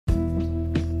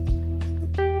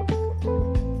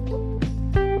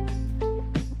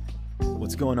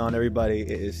going on, everybody?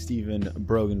 It is Stephen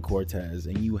Brogan Cortez,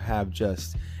 and you have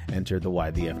just entered the Why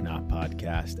the F Not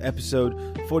podcast,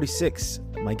 episode 46.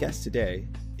 My guest today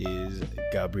is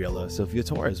Gabriela Sofia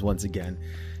Torres once again.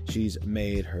 She's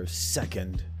made her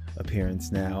second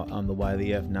appearance now on the Why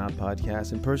the F Not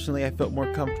podcast, and personally, I felt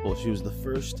more comfortable. She was the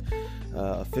first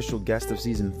official guest of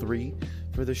season 3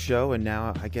 for the show, and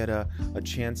now I get a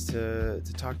chance to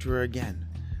talk to her again.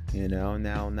 You know,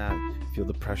 now not feel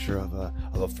the pressure of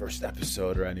a first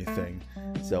episode or anything.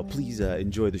 So please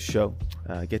enjoy the show.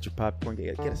 Get your popcorn,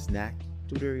 get a snack,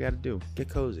 do whatever you gotta do. Get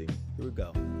cozy. Here we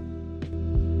go.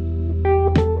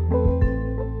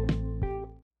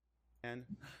 And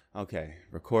okay,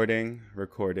 recording.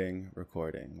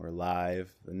 We're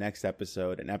live. The next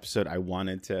episode, an episode I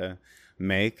wanted to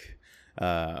make,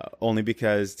 only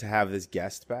because to have this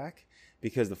guest back.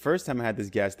 Because the first time I had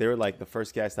this guest, they were like the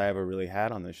first guest I ever really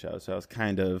had on the show. So I was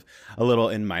kind of a little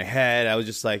in my head. I was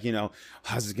just like, you know,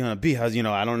 how's it going to be? I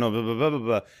don't know, blah, blah, blah, blah,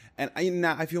 blah. And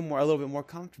now I feel a little bit more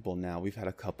comfortable now. We've had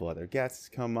a couple other guests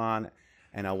come on,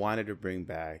 and I wanted to bring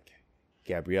back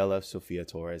Gabriela Sofia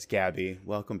Torres. Gabby,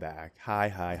 welcome back. Hi.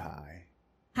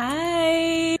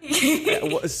 Hi.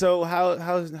 So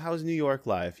how's New York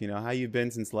life? You know, how you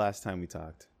been since the last time we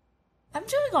talked? I'm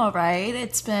doing all right.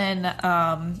 It's been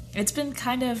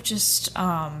kind of just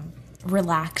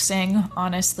relaxing,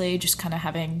 honestly, just kind of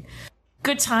having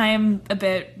good time a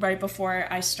bit right before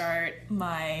I start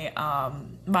the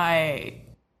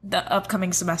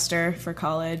upcoming semester for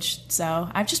college. So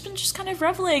I've just been kind of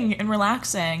reveling and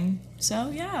relaxing. So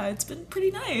yeah, it's been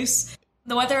pretty nice.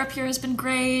 The weather up here has been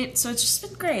great, so it's just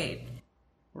been great.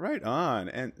 Right on.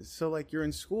 And so like you're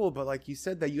in school, but like you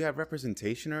said that you have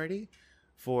representation already?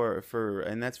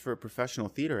 And that's for professional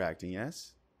theater acting,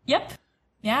 yes? Yep.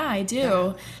 Yeah, I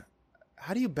do.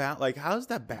 How do you balance? Like, how's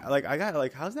that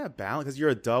how's that balance? Because you're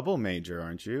a double major,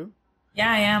 aren't you?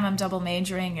 Yeah, I am. I'm double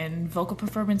majoring in vocal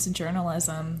performance and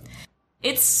journalism.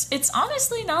 It's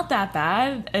honestly not that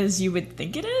bad as you would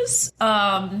think it is.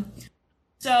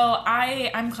 So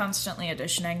I'm constantly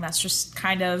auditioning. That's just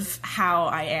kind of how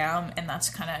I am, and that's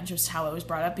kind of just how I was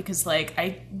brought up, because like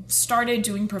I started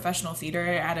doing professional theater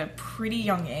at a pretty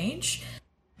young age.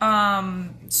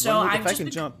 So if I can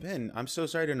jump in, I'm so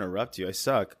sorry to interrupt you. I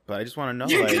suck, but I just want to know.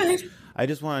 You're like, good. I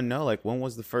just want to know, like, when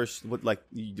was the first? What was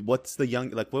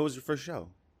your first show?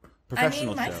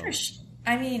 Professional show.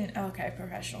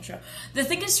 Professional show. The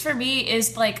thing is, for me,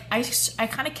 is like I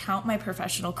kind of count my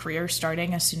professional career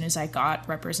starting as soon as I got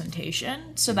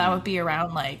representation. So that would be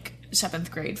around like 7th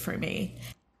grade for me.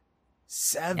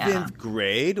 7th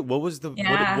grade? What was the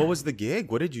what was the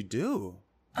gig? What did you do?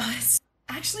 It's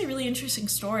actually a really interesting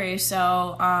story.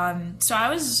 So I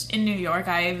was in New York.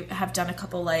 I have done a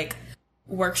couple like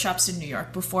workshops in New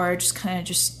York before, just kind of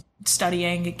just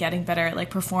studying, getting better at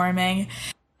like performing.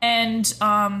 And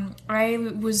I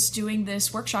was doing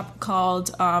this workshop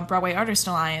called Broadway Artist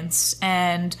Alliance.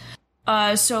 And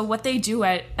so what they do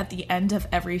at the end of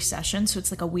every session, so it's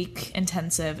like a week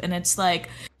intensive, and it's like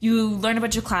you learn a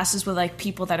bunch of classes with like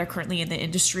people that are currently in the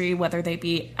industry, whether they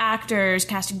be actors,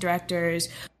 casting directors,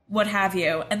 what have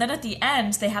you. And then at the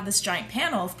end, they have this giant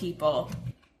panel of people,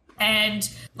 and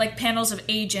like panels of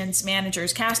agents,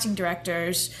 managers, casting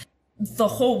directors, the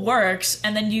whole works,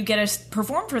 and then you get to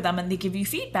perform for them and they give you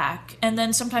feedback. And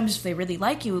then sometimes if they really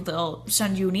like you, they'll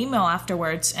send you an email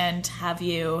afterwards and have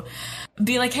you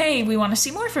be like, hey, we want to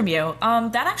see more from you.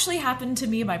 That actually happened to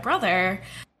me and my brother.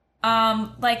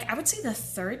 Like I would say the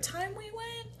 3rd time we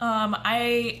went.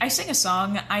 I sang a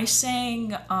song. I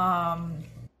sang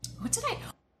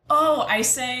I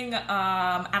sang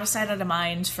Out of Sight, Out of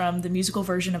Mind from the musical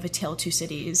version of A Tale of Two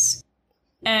Cities.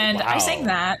 And wow. I sang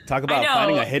that. Talk about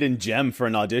finding a hidden gem for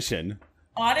an audition.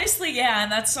 Honestly, yeah,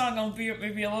 and that song will be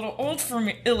maybe a little old for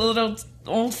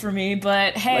me,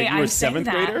 but hey, like you were I sang 7th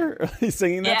that. grader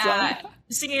singing that song?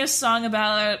 Singing a song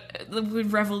about the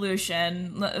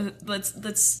revolution.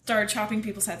 Let's start chopping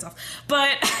people's heads off.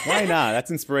 But why not? That's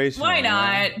inspirational. Why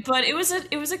not? Yeah. But it was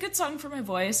a good song for my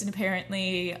voice, and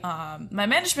apparently my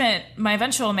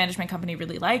eventual management company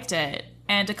really liked it.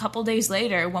 And a couple days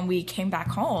later, when we came back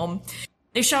home,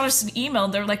 they shot us an email.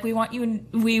 They're like, we want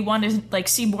to like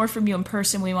see more from you in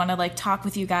person. We want to like talk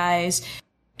with you guys.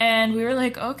 And we were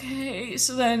like, okay.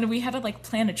 So then we had to like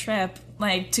plan a trip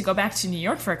like to go back to New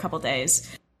York for a couple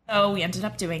days. So we ended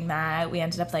up doing that. We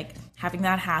ended up like having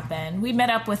that happen. We met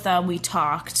up with them. We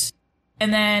talked.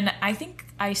 And then I think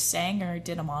I sang or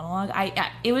did a monologue.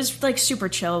 It was like super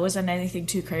chill. It wasn't anything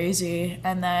too crazy.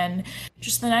 And then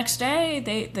just the next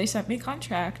day, they sent me a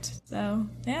contract. So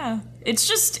yeah, it's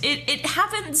just it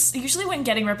happens usually when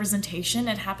getting representation.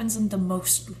 It happens in the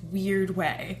most weird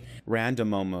way.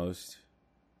 Random almost.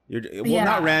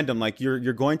 Not random, like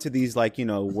you're going to these like,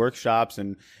 workshops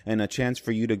and a chance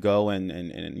for you to go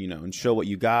and show what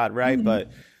you got, right? Mm-hmm. But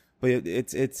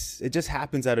it just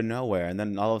happens out of nowhere, and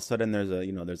then all of a sudden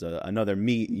there's another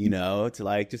meet, to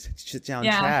like just sit down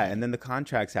and chat, and then the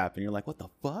contracts happen. You're like, what the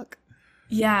fuck?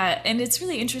 Yeah, and it's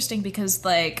really interesting because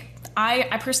like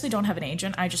I personally don't have an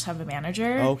agent. I just have a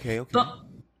manager. Okay.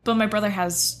 But my brother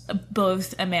has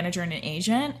both a manager and an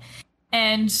agent,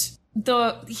 and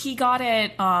he got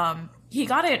it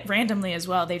randomly as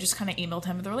well. They just kind of emailed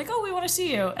him and they were like, oh, we want to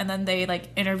see you, and then they like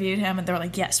interviewed him and they were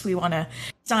like, yes, we want to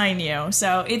sign you.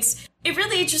 So it's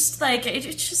just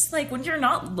like when you're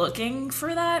not looking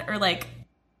for that, or like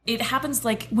it happens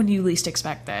like when you least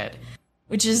expect it,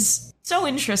 which is so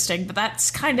interesting. But that's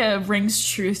kind of rings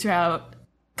true throughout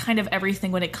kind of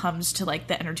everything when it comes to like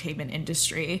the entertainment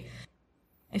industry,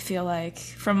 I feel like,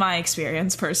 from my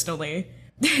experience personally.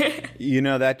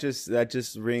 That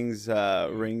just rings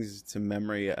to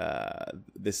memory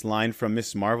this line from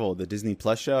Miss Marvel, the Disney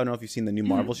Plus show. I don't know if you've seen the new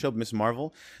Marvel show, Miss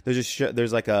Marvel.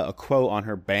 There's like a quote on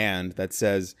her band that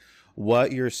says,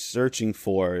 "What you're searching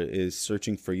for is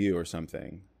searching for you," or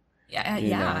something. Yeah.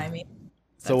 I mean,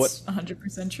 that's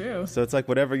 100% true. So it's like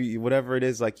whatever it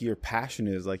is, like your passion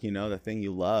is, like the thing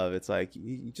you love. It's like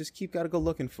you just gotta go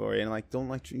looking for it, and like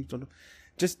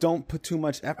just don't put too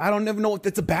much effort. I don't even know.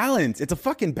 It's a balance. It's a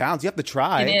fucking balance. You have to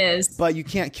try. It is. But you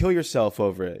can't kill yourself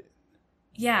over it.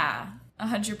 Yeah,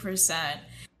 100%.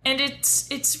 And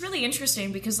it's really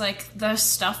interesting because like the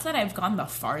stuff that I've gone the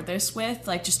farthest with,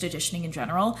 like just auditioning in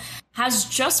general, has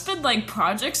just been like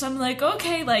projects I'm like,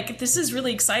 okay, like this is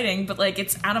really exciting, but like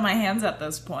it's out of my hands at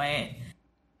this point.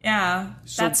 Yeah,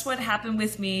 that's what happened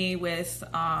with me with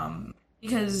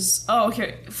because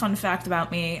here, fun fact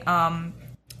about me.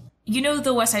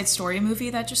 The West Side Story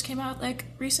movie that just came out like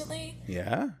recently?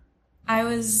 Yeah. I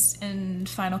was in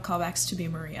final callbacks to be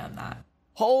Maria in that.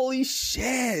 Holy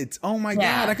shit. Oh my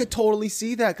God. I could totally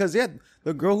see that. Because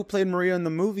the girl who played Maria in the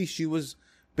movie, she was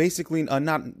basically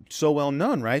not so well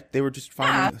known, right? They were just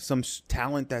finding some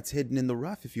talent that's hidden in the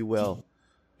rough, if you will.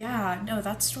 Yeah, no,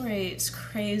 that story is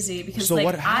crazy because so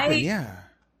what happened?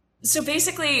 So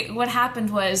basically what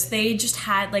happened was they just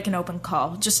had like an open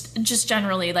call, just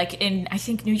generally like in, I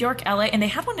think, New York, LA, and they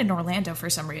had one in Orlando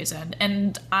for some reason.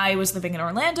 And I was living in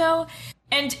Orlando,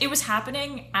 and it was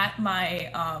happening at my,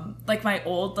 my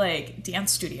old like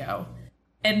dance studio.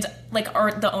 And like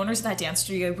the owners of that dance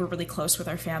studio were really close with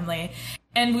our family.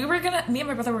 And me and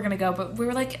my brother were gonna go, but we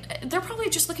were like, they're probably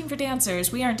just looking for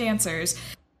dancers. We aren't dancers.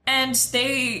 And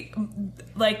they,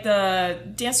 like, the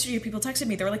dance studio people texted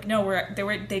me. They were like, no,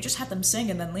 they just had them sing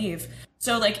and then leave.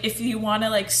 So, like, if you want to,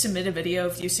 like, submit a video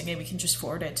of you singing, we can just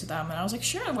forward it to them. And I was like,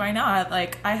 sure, why not?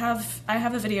 Like, I have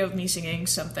a video of me singing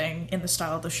something in the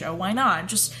style of the show. Why not?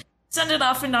 Just send it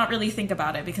off and not really think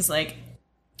about it because, like,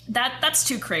 that's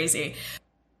too crazy.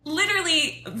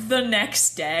 Literally the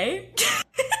next day,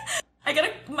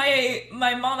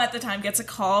 my mom at the time gets a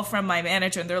call from my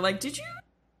manager, and they're like, did you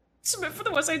submit for the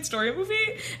West Side Story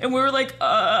movie? And we were like,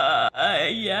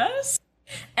 yes.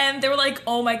 And they were like,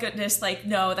 oh my goodness, like,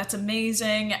 no, that's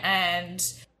amazing. And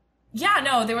yeah,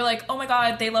 no, they were like, oh my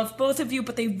God, they love both of you,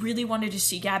 but they really wanted to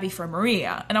see Gabby for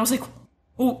Maria. And I was like,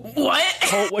 what?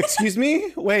 Oh, excuse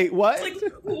me? Wait, what? Like,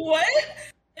 what?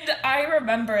 And I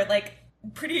remember, like,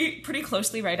 pretty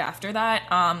closely right after that,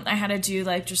 I had to do,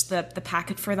 like, just the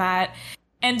packet for that.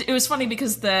 And it was funny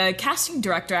because the casting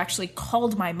director actually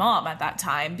called my mom at that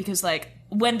time because, like,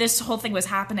 when this whole thing was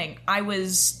happening, I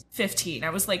was 15.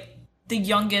 I was, like, the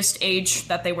youngest age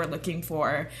that they were looking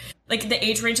for. Like, the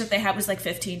age range that they had was, like,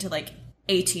 15 to, like,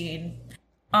 18.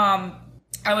 I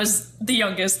was the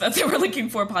youngest that they were looking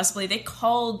for, possibly. The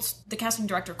casting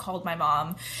director called my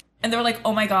mom, and they were like,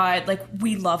 oh my God, like,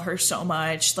 we love her so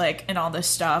much, like, and all this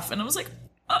stuff. And I was like,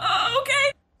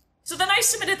 okay. So then I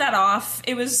submitted that off.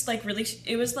 It was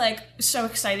so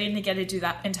exciting to get to do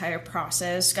that entire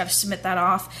process. Got to submit that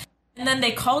off. And then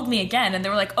they called me again and they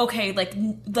were like, okay, like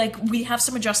we have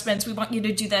some adjustments. We want you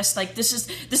to do this. Like, this is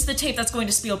the tape that's going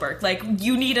to Spielberg. Like,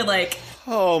 you need to like.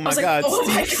 Oh my God. Oh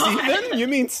my God. Steven? You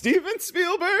mean Steven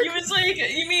Spielberg? He was like,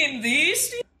 you mean the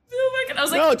Steven Spielberg? And I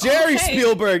was like, no, Jerry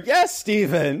Spielberg. Yes,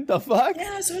 Steven. The fuck?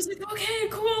 Yeah, so I was like, okay,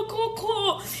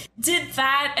 cool. Did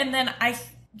that. And then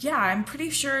I'm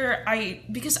pretty sure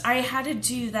because I had to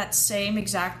do that same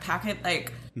exact packet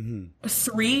like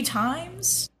 3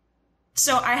 times.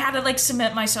 So I had to like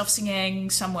submit myself singing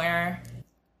somewhere.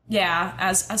 Yeah,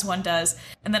 as one does.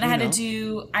 And then I had to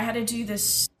do the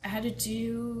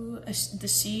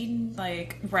scene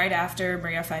like right after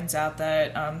Maria finds out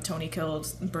that Tony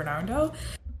killed Bernardo.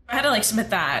 I had to like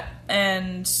submit that.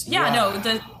 And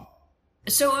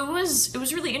So it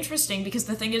was really interesting because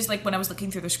the thing is, like, when I was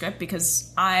looking through the script,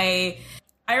 because I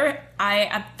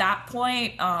at that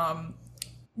point,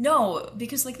 no,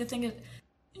 because like the thing is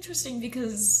interesting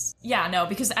because yeah, no,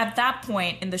 because at that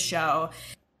point in the show,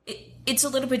 it's a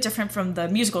little bit different from the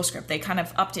musical script. They kind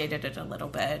of updated it a little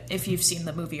bit if you've seen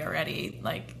the movie already.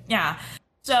 Like, yeah.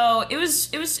 So it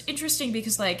was interesting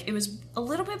because like it was a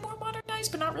little bit more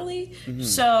modernized, but not really.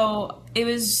 So it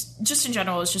was just in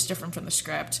general, it was just different from the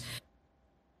script.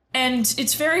 And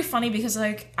it's very funny because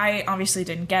like I obviously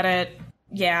didn't get it.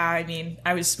 Yeah, I mean,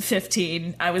 I was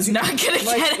 15. I was not gonna get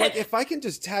Like, it. if I can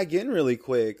just tag in really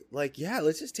quick, like, yeah,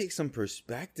 let's just take some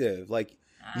perspective. Like,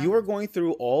 you were going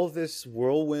through all this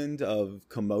whirlwind of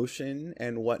commotion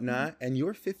and whatnot, and you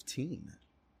were 15.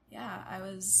 Yeah, I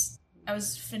was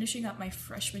finishing up my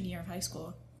freshman year of high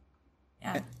school.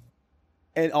 Yeah.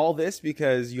 And all this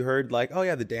because you heard, like, oh,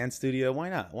 yeah, the dance studio. Why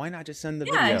not? Why not just send the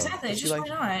Yeah, video? exactly. Just be Just like,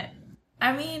 why not?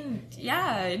 I mean,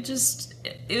 yeah, it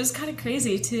was kind of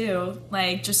crazy too.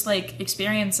 Like just like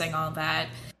experiencing all that.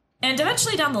 And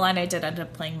eventually down the line I did end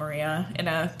up playing Maria in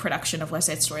a production of West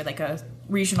Side Story, like a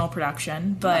regional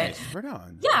production. But nice, right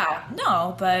on. yeah,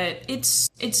 no, but it's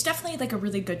definitely like a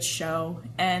really good show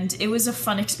and it was a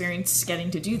fun experience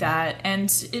getting to do that. And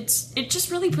it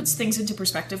just really puts things into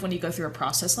perspective when you go through a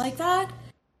process like that.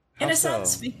 In How a so?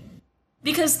 sense.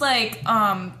 Because like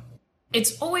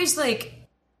it's always like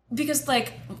because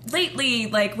like lately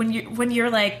like when you're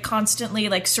like constantly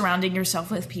like surrounding yourself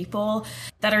with people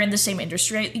that are in the same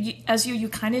industry as you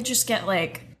kind of just get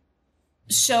like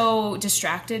so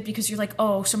distracted because you're like,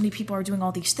 oh, so many people are doing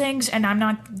all these things and I'm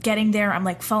not getting there. I'm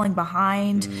like falling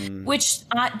behind, which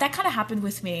that kind of happened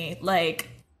with me like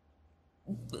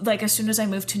as soon as I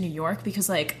moved to New York because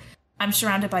like I'm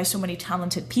surrounded by so many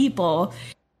talented people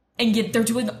and yet they're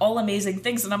doing all amazing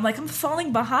things and I'm like, I'm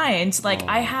falling behind. Like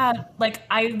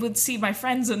I would see my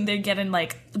friends and they're getting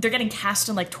cast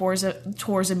in like tours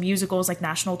of musicals, like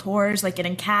national tours, like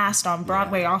getting cast on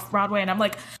Broadway, off Broadway, and I'm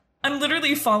like, I'm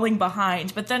literally falling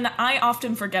behind. But then I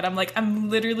often forget, I'm like, I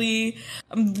literally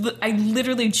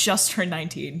just turned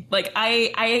 19. Like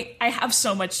I have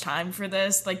so much time for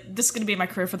this. Like this is gonna be my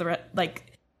career for the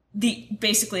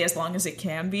basically as long as it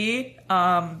can be.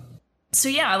 So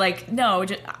yeah, like, no,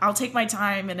 I'll take my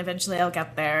time and eventually I'll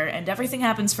get there and everything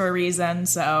happens for a reason.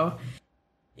 So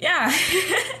yeah.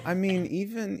 I mean,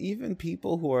 even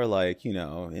people who are like, you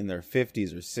know, in their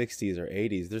 50s or 60s or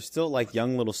 80s, they're still like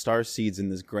young little star seeds in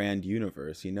this grand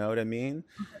universe. You know what I mean?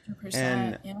 100%,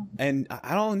 And yeah. and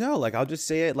I don't know, like I'll just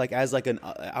say it like as like an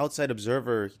outside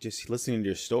observer, just listening to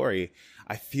your story.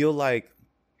 I feel like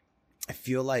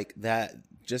that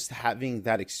just having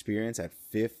that experience at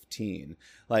 15,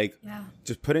 like Yeah.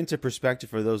 just put into perspective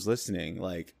for those listening,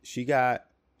 like she got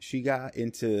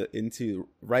into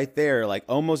right there, like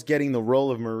almost getting the role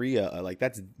of Maria. Like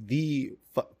that's the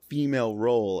female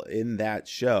role in that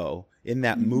show, in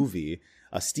that movie,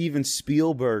 a Steven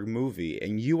Spielberg movie,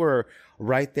 and you were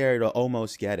right there to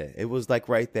almost get it. It was like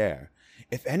right there.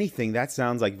 If anything, that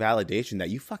sounds like validation that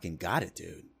you fucking got it,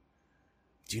 dude.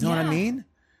 Do you know what I Yeah. mean?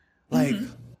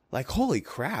 Like holy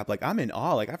crap! Like I'm in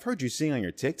awe. Like I've heard you sing on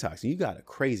your TikToks, and you got a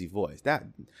crazy voice. That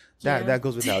Yeah.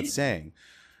 goes without saying.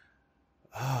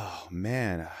 Oh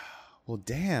man. Well,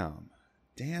 damn.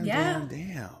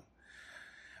 Yeah.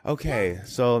 Okay,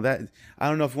 so that I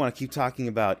don't know if you want to keep talking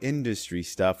about industry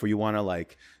stuff, or you want to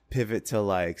like pivot to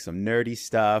like some nerdy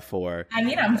stuff, or I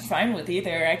mean, I'm fine with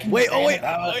either. I can wait. rant Oh wait,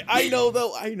 about- I know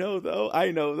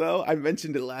though. I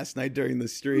mentioned it last night during the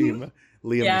stream.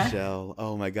 Leah Yeah. Michelle.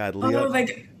 Oh my God, Leah. Oh my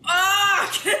god.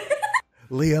 Ah!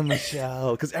 Leah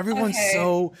Michelle, because everyone's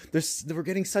Okay. we're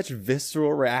getting such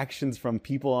visceral reactions from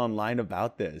people online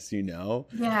about this, you know?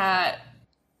 Yeah.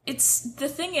 It's the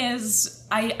thing is,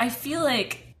 I feel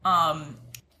like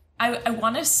I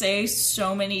want to say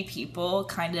so many people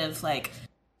kind of like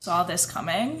saw this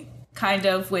coming, kind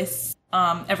of with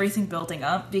everything building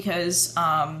up because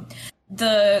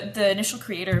the initial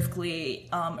creator of Glee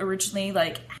originally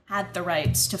like had the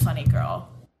rights to Funny Girl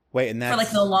Wait, and for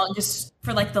that's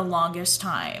the longest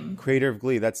time. creator of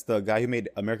Glee. That's the guy who made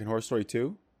American Horror Story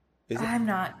 2? Is it? I'm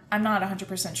not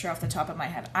 100% sure off the top of my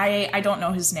head. I don't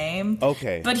know his name.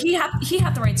 Okay. But he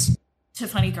had the rights to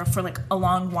Funny Girl for like a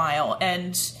long while,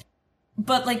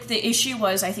 but like the issue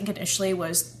was, I think initially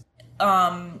was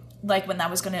like when that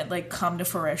was gonna like come to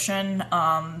fruition,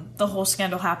 the whole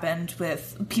scandal happened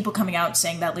with people coming out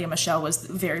saying that Leah Michelle was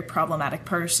a very problematic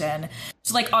person.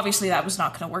 So like obviously that was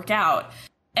not gonna work out.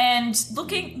 And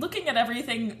looking at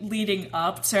everything leading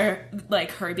up to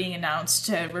like her being announced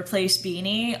to replace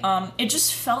Beanie, it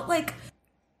just felt like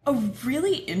a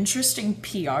really interesting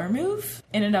PR move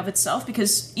in and of itself,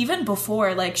 because even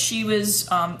before, like, she was,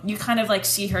 you kind of like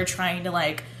see her trying to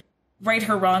like right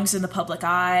her wrongs in the public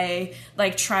eye,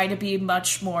 like try to be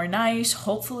much more nice.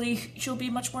 Hopefully she'll be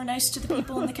much more nice to the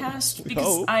people in the cast,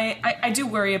 because I do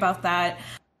worry about that.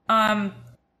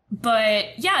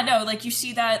 But yeah, no, like you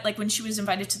see that like when she was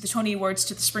invited to the Tony Awards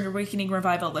to the Spring Awakening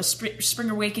revival, the Spring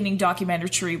Awakening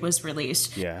documentary was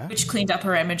released, which cleaned up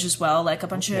her image as well. Like a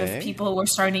bunch of people were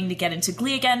starting to get into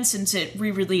Glee again since it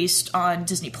re-released on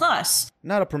Disney Plus.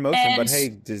 Not a promotion, but hey,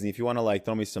 Disney, if you want to like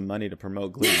throw me some money to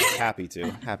promote Glee, happy to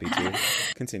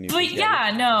continue. But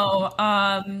yeah,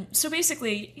 no. So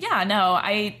basically, yeah, no.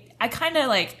 I kind of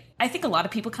like. I think a lot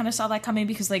of people kind of saw that coming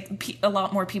because, like, a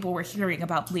lot more people were hearing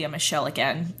about Lea Michele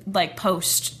again, like,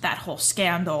 post that whole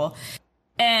scandal.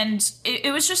 And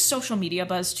it was just social media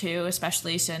buzz, too,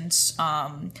 especially since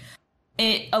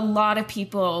a lot of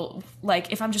people,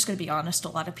 like, if I'm just going to be honest, a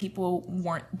lot of people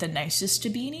weren't the nicest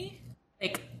to Beanie.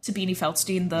 Like, to Beanie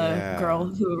Feldstein, the girl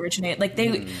who originated. Like,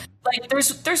 they, like,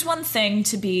 there's one thing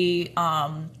to be,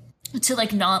 to,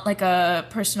 like, not, like, a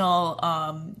personal,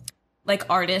 like,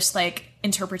 artist, like,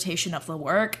 interpretation of the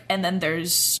work, and then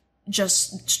there's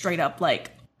just straight up like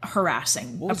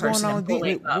harassing a person and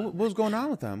bullying them. What was going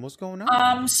on with them? What's going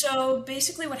on? So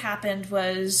basically what happened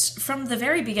was from the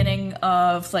very beginning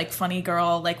of like Funny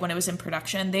Girl, like when it was in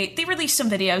production, they released some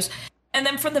videos, and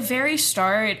then from the very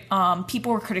start,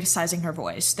 people were criticizing her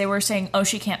voice. They were saying, oh,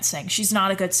 she can't sing, she's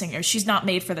not a good singer, she's not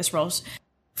made for this role.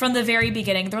 From the very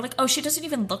beginning, they're like, oh, she doesn't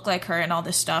even look like her and all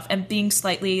this stuff, and being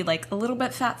slightly, like, a little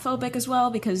bit fat-phobic as well,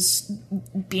 because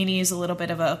Beanie is a little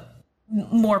bit of a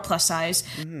more plus size.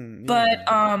 But,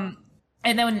 and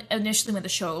then initially when the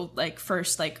show, like,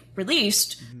 first, like,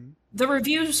 released, the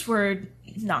reviews were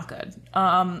not good.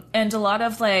 And a lot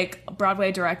of, like,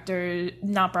 Broadway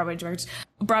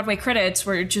critics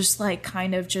were just, like,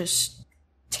 kind of just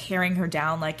tearing her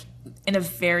down, like, in a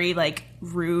very, like,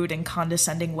 rude and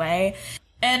condescending way.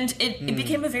 And it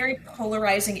became a very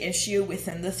polarizing issue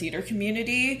within the theater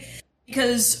community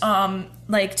because,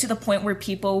 like, to the point where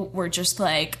people were just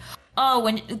like, oh,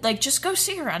 when, like, just go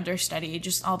see her understudy,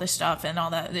 just all this stuff and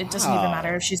all that. It doesn't even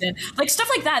matter if she's in, like,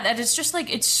 stuff like that. That it's just,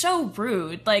 like, it's so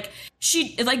rude. Like,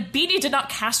 Beanie did not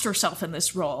cast herself in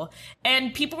this role.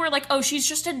 And people were like, oh, she's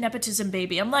just a nepotism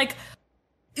baby. I'm like,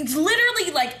 it's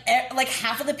literally like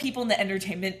half of the people in the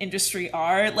entertainment industry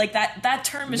are like that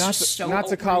term is not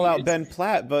to call out Ben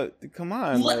Platt, but come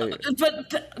on,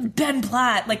 but Ben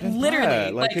Platt, like Ben literally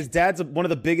Platt, like his dad's one of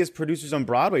the biggest producers on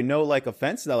Broadway. No, like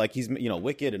offense to that, like he's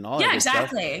Wicked and all that. Yeah,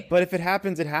 exactly. Stuff. But if it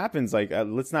happens, it happens. Like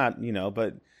let's not,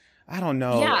 but I don't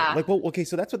know. Yeah. Like, well, okay,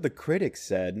 so that's what the critics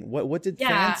said. What did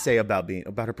fans say about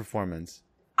her performance?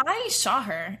 I saw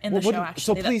her in the show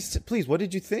actually. So please, what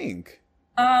did you think?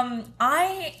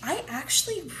 I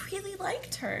actually really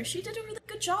liked her. She did a really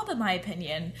good job, in my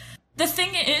opinion. The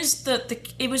thing is that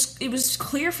it was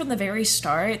clear from the very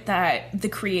start that the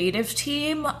creative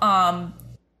team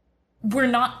were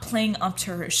not playing up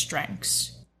to her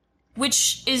strengths,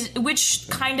 which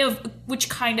kind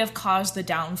of caused the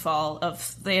downfall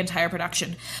of the entire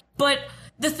production. But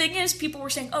the thing is, people were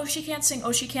saying, oh, she can't sing,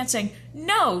 oh, she can't sing.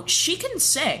 No, she can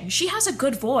sing. She has a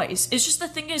good voice. It's just the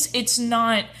thing is, it's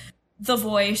not the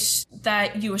voice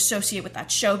that you associate with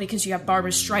that show because you have Barbra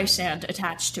Streisand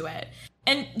attached to it.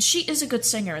 And she is a good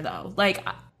singer, though. Like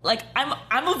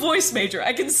I'm a voice major.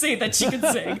 I can say that she can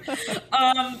sing.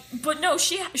 But no,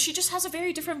 she just has a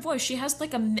very different voice. She has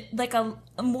like a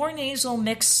more nasal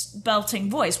mixed belting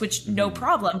voice, which no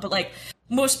problem. But like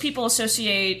most people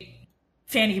associate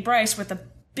Fanny Brice with a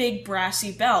big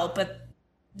brassy belt, but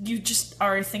you just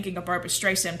are thinking of Barbra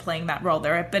Streisand playing that role.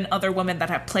 There have been other women that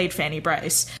have played Fanny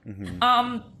Brice.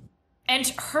 And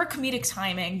her comedic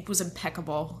timing was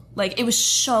impeccable. Like, it was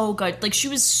so good. Like, she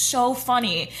was so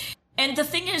funny. And the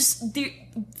thing is,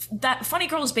 that Funny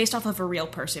Girl is based off of a real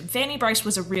person. Fanny Brice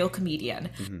was a real comedian.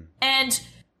 And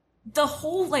the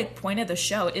whole, like, point of the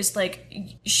show is,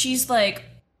 like, she's, like,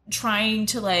 trying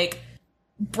to, like,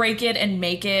 break it and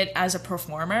make it as a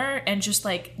performer and just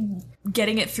like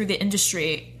getting it through the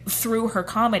industry through her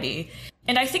comedy.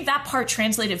 And I think that part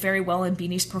translated very well in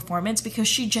Beanie's performance because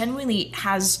she genuinely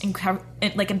has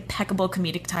impeccable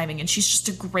comedic timing and she's just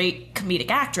a great comedic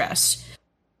actress.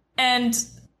 And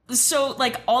so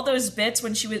like all those bits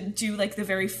when she would do like the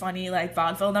very funny like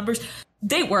vaudeville numbers,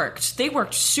 they worked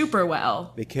super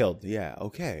well. They killed. Yeah.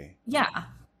 Okay. Yeah.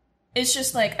 it's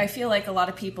just like I feel like a lot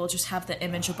of people just have the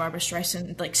image of Barbara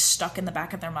Streisand like stuck in the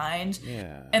back of their mind.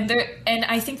 Yeah. And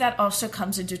I think that also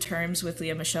comes into terms with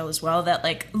Leah Michele as well. That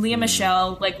like Leah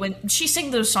Michele, like when she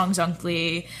sang those songs on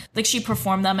Glee, like she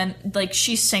performed them and like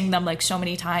she sang them like so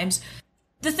many times.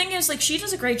 The thing is, like, she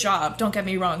does a great job. Don't get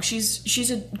me wrong. She's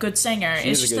a good singer.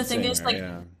 It's just the thing is, like,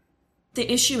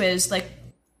 the issue is like,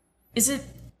 is it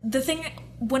the thing?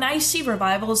 When I see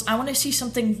revivals, I want to see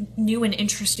something new and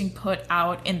interesting put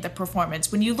out in the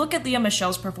performance. When you look at Leah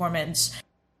Michele's performance,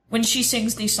 when she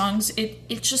sings these songs,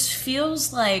 it just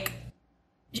feels like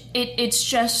it's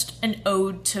just an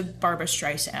ode to Barbra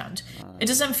Streisand. It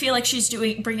doesn't feel like she's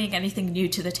bringing anything new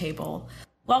to the table.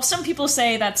 Well, some people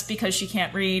say that's because she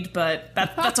can't read, but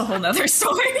that's a whole nother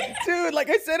story. Dude, like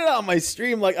I said it on my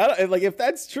stream, like if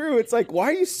that's true, it's like, why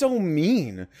are you so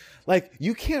mean? Like,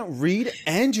 you can't read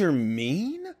and you're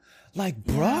mean? Like,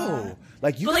 bro,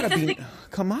 like you gotta be.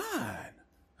 Come on.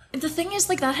 The thing is,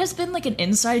 like, that has been like an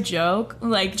inside joke,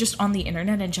 like just on the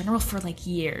internet in general for like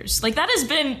years. Like that has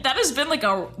been like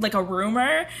a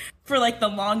rumor for like the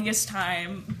longest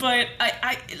time. But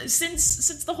I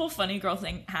since the whole Funny Girl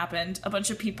thing happened, a bunch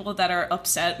of people that are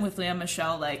upset with Leah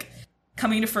Michele like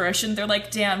coming to fruition, they're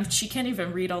like, damn, she can't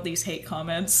even read all these hate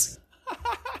comments.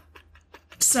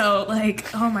 So like,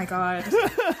 oh my god,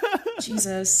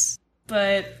 Jesus.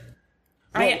 But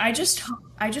well, I just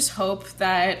hope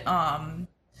that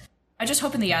I just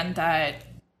hope in the end that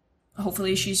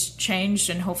hopefully she's changed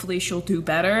and hopefully she'll do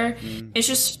better. It's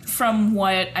just from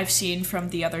what I've seen from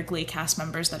the other Glee cast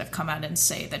members that have come out and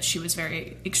say that she was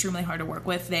extremely hard to work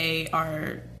with, they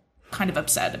are kind of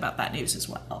upset about that news as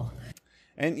well.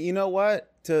 And you know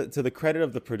what? To the credit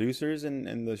of the producers and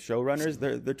the showrunners,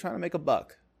 they're trying to make a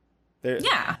buck.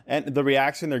 Yeah. And the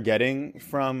reaction they're getting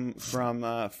from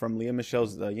Leah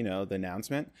Michele's the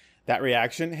announcement, that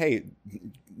reaction, hey,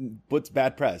 what's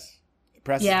bad press?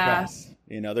 Press is press.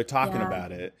 They're talking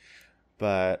about it.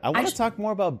 But I want to talk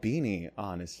more about Beanie,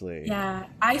 honestly. Yeah.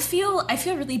 I feel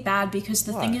really bad because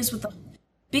the thing is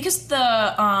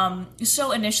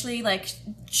so initially, like,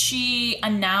 she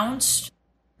announced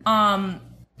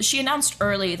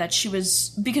early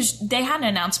that because they had an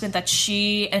announcement that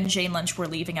she and Jane Lynch were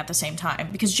leaving at the same time,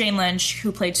 because Jane Lynch,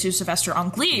 who played Sue Sylvester on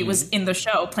Glee, was in the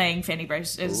show playing Fanny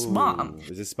Brice's mom.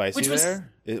 Is it spicy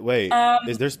there?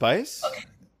 Is there spice? Okay.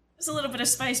 There's a little bit of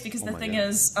spice because the thing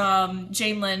is,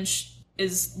 Jane Lynch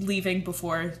is leaving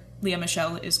before Leah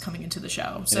Michele is coming into the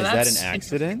show. So is that an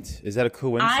accident? Is that a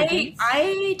coincidence?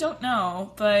 I don't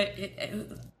know, but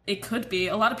it could be.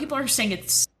 A lot of people are saying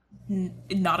it's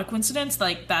not a coincidence,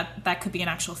 like that could be an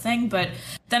actual thing. But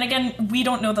then again, we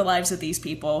don't know the lives of these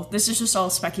people. This is just all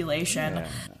speculation. Yeah.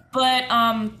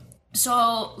 But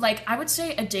so, like, I would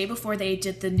say a day before they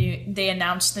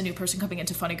announced the new person coming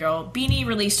into Funny Girl, Beanie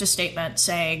released a statement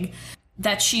saying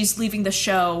that she's leaving the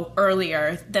show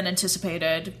earlier than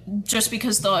anticipated, just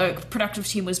because the productive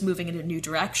team was moving in a new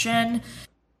direction.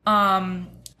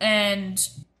 And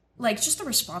like, just the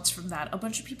response from that, a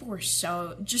bunch of people were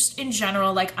so, just in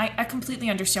general, like, I completely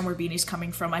understand where Beanie's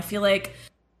coming from. I feel like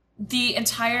the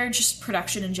entire just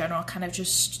production in general kind of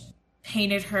just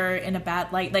painted her in a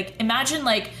bad light. Like, imagine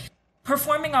like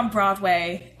performing on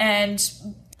Broadway and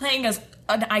playing an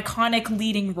iconic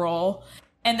leading role,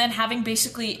 and then having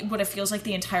basically what it feels like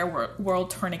the entire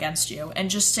world turn against you and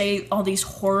just say all these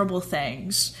horrible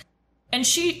things. And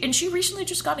she recently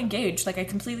just got engaged. Like, I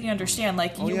completely understand.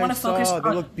 Like, you want to focus on...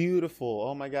 They look beautiful.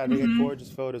 Oh my god, they get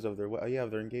gorgeous photos of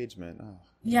their engagement. Oh,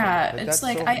 yeah, it's that's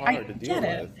like so hard to deal get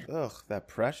it. With. Ugh, that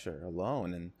pressure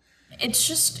alone, and it's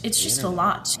just a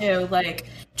lot too. Like,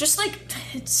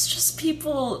 it's just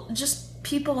people,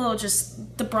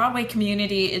 the Broadway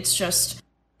community. It's just,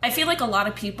 I feel like a lot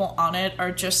of people on it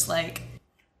are just like,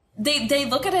 they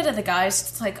look at it as the guys.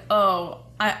 It's like, oh,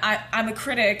 I'm a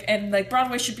critic and like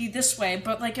Broadway should be this way,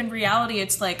 but like in reality,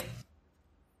 it's like,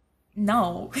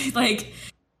 no, like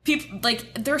people,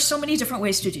 like there are so many different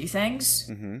ways to do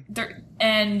things.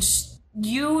 And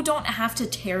you don't have to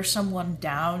tear someone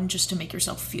down just to make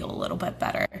yourself feel a little bit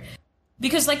better.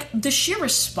 Because, like, the sheer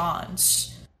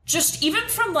response, just even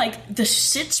from, like, the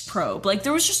Sits probe, like,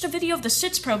 there was just a video of the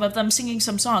Sits probe of them singing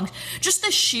some songs. Just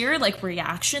the sheer, like,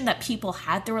 reaction that people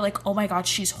had. They were like, oh my god,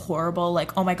 she's horrible.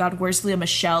 Like, oh my god, where's Leah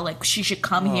Michele? Like, she should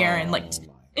come here. And, like,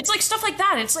 it's, like, stuff like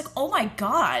that. It's like, oh my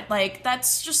god. Like,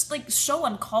 that's just, like, so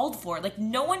uncalled for. Like,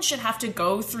 no one should have to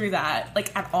go through that,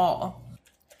 like, at all.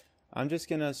 I'm just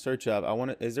gonna search up.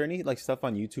 Is there any like stuff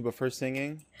on YouTube of her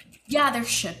singing? Yeah, there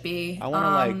should be. I want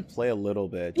to like play a little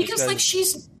bit because like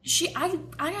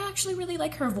I actually really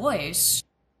like her voice.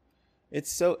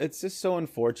 It's just so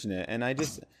unfortunate, and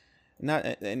not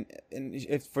and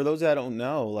if for those that don't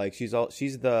know, like she's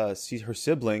her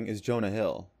sibling is Jonah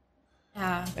Hill.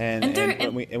 Yeah,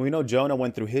 And we know Jonah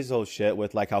went through his whole shit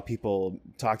with like how people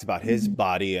talked about his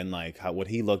body and like how what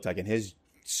he looked like and his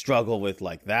struggle with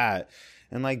like that.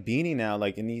 And like Beanie now,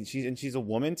 like she's a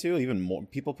woman too. Even more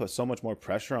people put so much more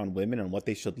pressure on women and what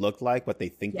they should look like, what they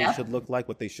think they should look like,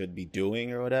 what they should be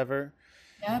doing or whatever.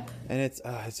 Yep. And it's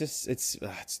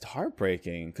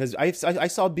heartbreaking because I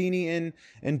saw Beanie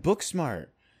in Booksmart.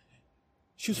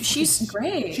 She's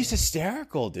great. She's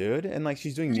hysterical, dude. And like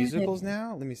she's doing musicals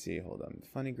now. Let me see. Hold on.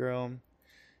 Funny Girl.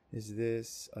 Is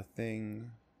this a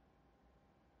thing?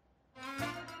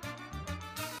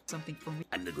 Something for me.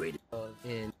 I'm the greatest.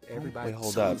 And everybody. Wait,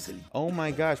 hold up. Oh my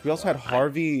gosh. We also had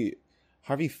Harvey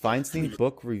Feinstein,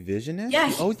 book revisionist. Yeah.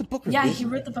 He's the book revisionist. Yeah, he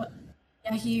wrote the book.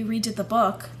 Yeah, he redid the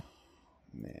book.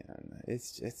 Man,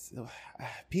 it's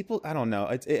people. I don't know.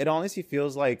 It honestly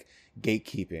feels like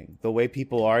gatekeeping. The way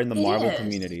people are in the Marvel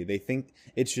community, they think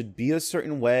it should be a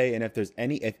certain way, and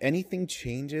if anything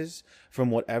changes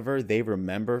from whatever they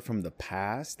remember from the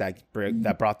past that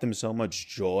brought them so much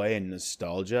joy and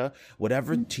nostalgia,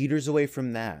 whatever teeters away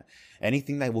from that,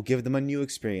 anything that will give them a new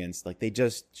experience, like they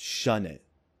just shun it.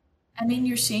 I mean,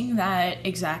 you're seeing that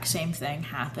exact same thing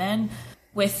happen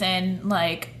within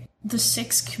like the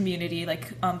Six community,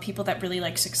 like people that really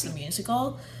like Six the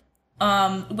musical.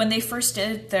 When they first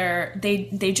did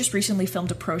they just recently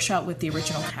filmed a pro shot with the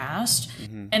original cast,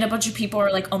 and a bunch of people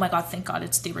are like, oh my god, thank god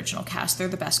it's the original cast, they're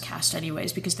the best cast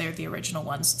anyways because they're the original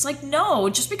ones. It's like, no,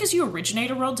 just because you originate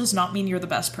a role does not mean you're the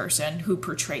best person who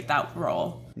portrayed that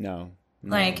role. No.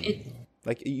 Like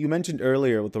you mentioned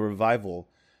earlier with the revival,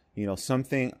 you know,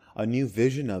 a new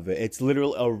vision of it. It's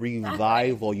literally a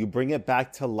revival. Exactly. You bring it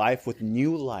back to life with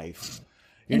new life.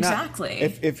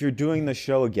 If you're doing the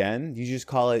show again, you just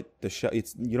call it the show.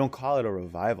 You don't call it a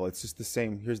revival. It's just the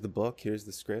same. Here's the book. Here's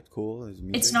the script. Cool. There's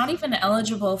music. It's not even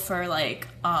eligible for like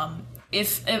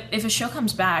if a show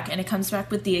comes back and it comes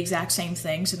back with the exact same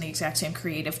things and the exact same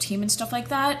creative team and stuff like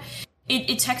that.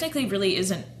 It technically really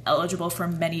isn't eligible for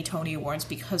many Tony Awards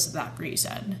because of that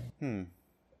reason.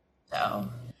 So.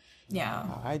 Yeah,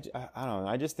 I don't know.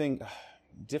 I just think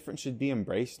different should be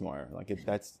embraced more. Like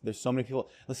there's so many people.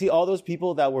 Let's see all those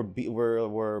people that were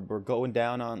going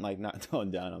down on, like, not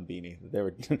going down on Beanie. They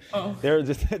were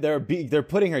they're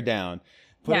putting her down,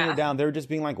 her down. They were just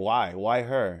being like, why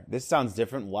her? This sounds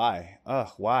different. Why?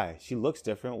 Why? She looks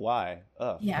different. Why?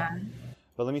 Yeah.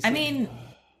 But let me see.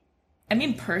 I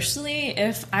mean, personally,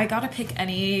 if I got to pick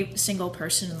any single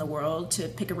person in the world to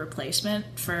pick a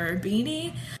replacement for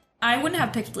Beanie, I wouldn't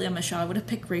have picked Lea Michele. I would have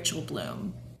picked Rachel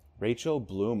Bloom. Rachel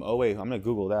Bloom. Oh wait, I'm gonna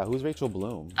Google that. Who's Rachel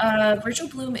Bloom? Rachel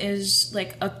Bloom is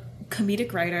like a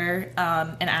comedic writer,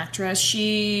 an actress.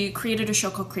 She created a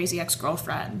show called Crazy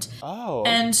Ex-Girlfriend. Oh.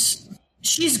 And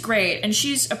she's great, and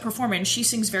she's a performer, and she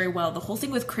sings very well. The whole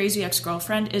thing with Crazy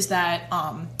Ex-Girlfriend is that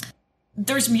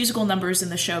there's musical numbers in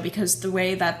the show because the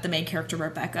way that the main character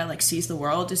Rebecca like sees the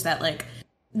world is that like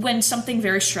when something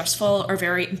very stressful or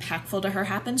very impactful to her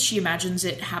happens, she imagines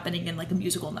it happening in like a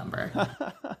musical number.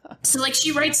 So like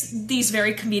she writes these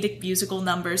very comedic musical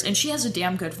numbers, and she has a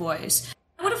damn good voice.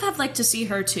 I would have liked to see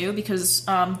her too because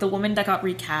the woman that got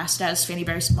recast as Fanny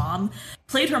Barry's mom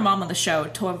played her mom on the show.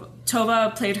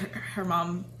 Tova played her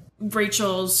mom,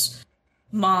 Rachel's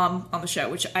mom on the show,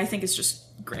 which I think is just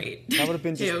great. That would have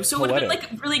been too. So it would have been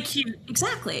like really cute.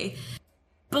 Exactly.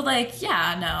 But like,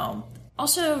 yeah, no.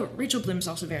 Also, Rachel Bloom's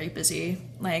also very busy.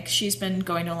 Like, she's been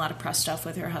going to a lot of press stuff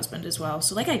with her husband as well.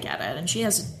 So, like, I get it. And she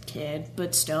has a kid,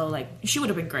 but still, like, she would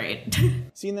have been great.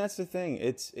 See, and that's the thing.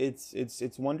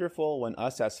 It's wonderful when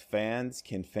us as fans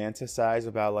can fantasize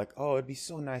about, like, oh, it'd be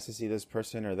so nice to see this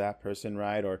person or that person,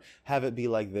 right? Or have it be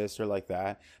like this or like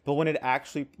that. But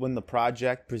when the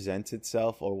project presents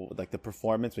itself, or like the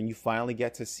performance, when you finally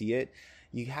get to see it,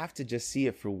 you have to just see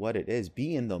it for what it is.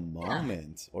 Be in the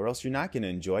moment, or else you're not going to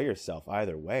enjoy yourself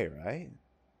either way, right?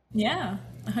 Yeah,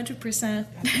 100%.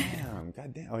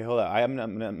 God damn. Wait, hold on.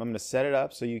 I'm gonna set it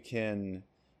up so you can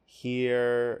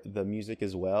hear the music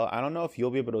as well. I don't know if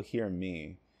you'll be able to hear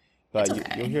me, but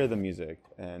you'll hear the music,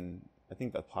 and I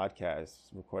think the podcast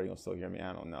recording will still hear me.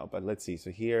 I don't know, but let's see. So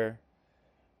here,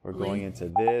 we're going into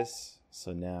this.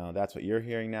 So now that's what you're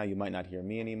hearing now. You might not hear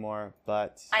me anymore,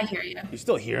 but I hear you. You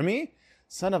still hear me?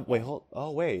 Son of, wait, hold,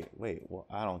 oh, wait. Well,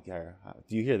 I don't care.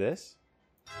 Do you hear this?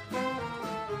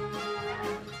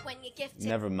 When you gift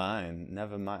Never mind.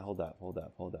 Hold up.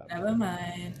 Never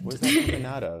mind. Where's that coming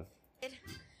out of? Then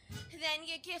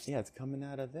you gift. Yeah, it's coming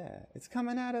out of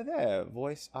there.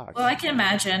 Voice aux. Well, I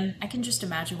can just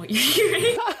imagine what you're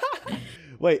hearing.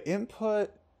 Wait,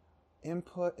 input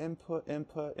Input.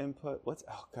 What's,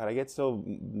 oh God, I get so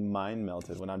mind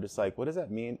melted when I'm just like, what does that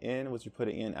mean? In, what's you put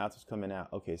it in, out's what's coming out.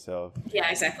 Okay, so. Yeah,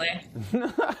 exactly.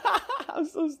 I'm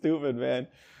so stupid, man.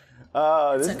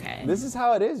 It's okay. This is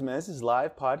how it is, man. This is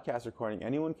live podcast recording.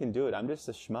 Anyone can do it. I'm just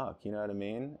a schmuck, you know what I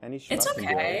mean? Any schmuck It's can do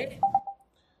it. okay.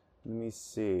 Let me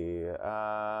see.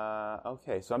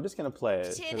 Okay, so I'm just gonna play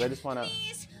it because I just wanna.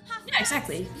 Yeah,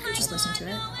 exactly. You can just listen to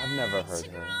it. I've never heard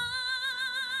her.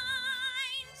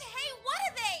 Hey, what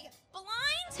are they?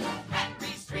 Blind?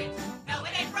 Henry Street. No,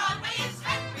 it ain't Broadway, it's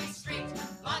Henry Street.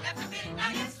 Long after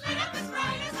midnight, it's lit up as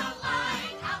bright as a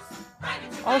lighthouse. Right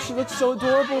into Oh, she looks so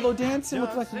adorable though, dancing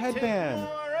with like a headband.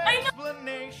 I know.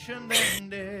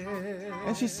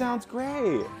 And she sounds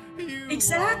great.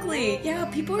 Exactly. Yeah,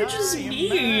 people are just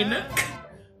mean.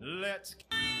 Let's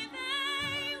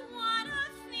Hey, what a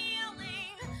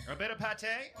feeling. a bit of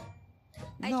pate.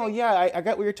 No, yeah, I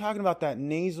got what you're talking about, that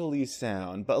nasally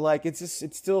sound, but like it's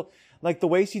still like the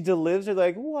way she delivers it,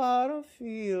 like what a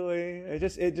feeling.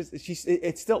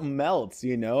 It still melts,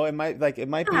 you know. It might be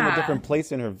in a Yeah. different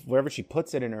place in her, wherever she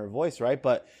puts it in her voice, right?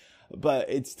 But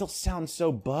it still sounds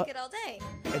so Get all day.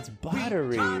 it's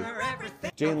buttery.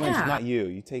 Jane Lynch, Yeah. not you.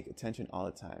 You take attention all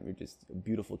the time. You're just a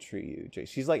beautiful tree.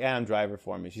 She's like Adam Driver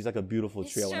for me. She's like a beautiful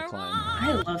tree I want to climb.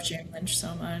 I love Jane Lynch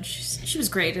so much. She was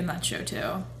great in that show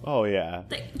too. Oh yeah.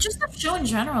 Like, just that show in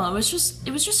general, it was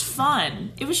just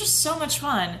fun. It was just so much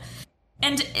fun.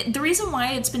 And the reason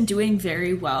why it's been doing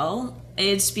very well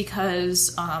is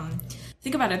because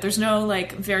think about it, there's no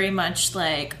like very much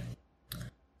like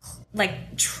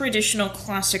traditional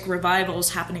classic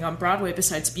revivals happening on Broadway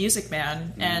besides Music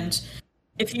Man. And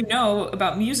if you know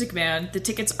about Music Man, the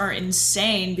tickets are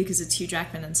insane because it's Hugh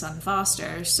Jackman and Sutton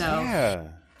Foster. So Yeah.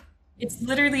 it's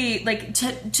literally like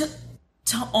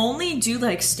to only do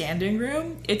like standing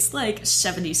room, it's like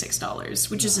 $76,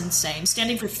 which is insane.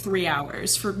 Standing for 3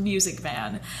 hours for Music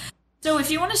Man. So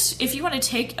if you want to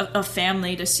take a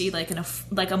family to see like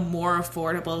a more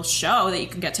affordable show that you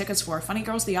can get tickets for, Funny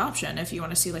Girl's the option if you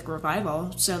want to see like a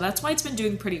revival. So that's why it's been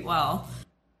doing pretty well.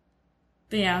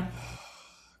 But yeah.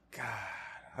 God,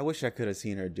 I wish I could have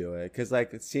seen her do it. Because,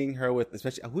 like, seeing her with,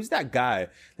 especially, who's that guy?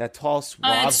 That tall,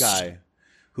 suave It's guy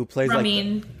who plays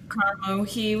Ramin Karamo.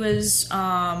 He was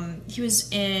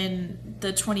in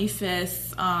the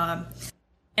 25th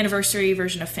anniversary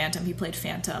version of Phantom. He played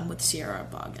Phantom with Sierra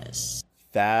Bogus.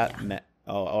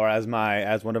 or as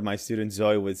one of my students,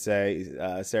 Zoe, would say,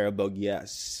 Sarah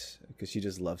Bogues, because she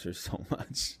just loves her so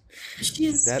much.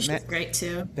 She's great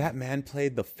too. That man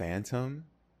played the Phantom.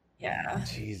 Yeah.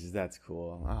 Jesus, that's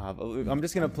cool. I'm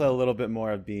just gonna play a little bit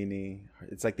more of Beanie.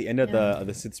 It's like the end of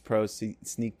the Sits Pro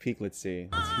sneak peek. Let's see.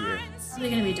 Let's hear. What are they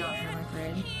gonna be doing for my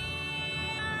parade?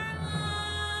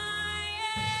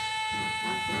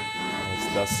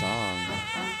 It's the song.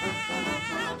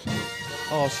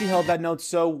 Oh, she held that note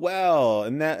so well,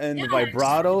 and the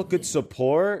vibrato, good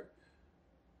support.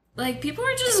 Like, people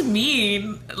are just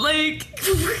mean. Like,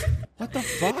 What the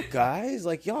fuck, guys?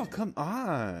 Like, y'all, come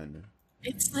on.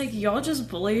 it's like y'all just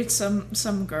bullied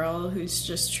some girl who's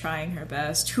just trying her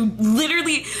best. Who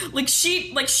literally,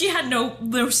 she had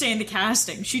no say in the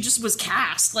casting. She just was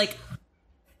cast. Like,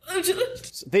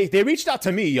 They reached out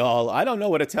to me, y'all. I don't know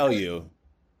what to tell you.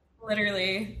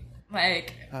 literally,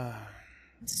 like,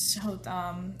 it's so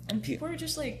dumb. And people are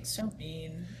just like so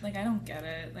mean. Like, I don't get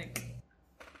it. Like,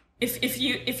 if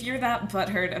you're that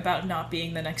butthurt about not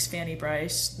being the next Fanny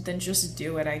Bryce, then just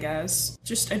do it, I guess.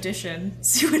 Just audition.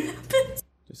 See what happens.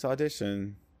 Just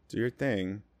audition. Do your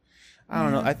thing. I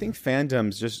don't know. I think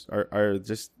fandoms just are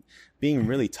just being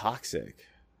really toxic.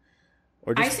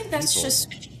 Or I think that's people. just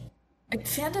like,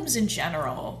 fandoms in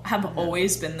general have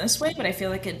always been this way, but I feel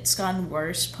like it's gotten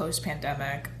worse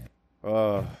post-pandemic.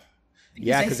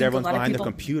 Yeah, I because think a everyone's lot of behind the people-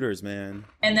 computers, man.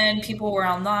 And then people were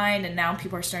online, and now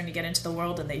people are starting to get into the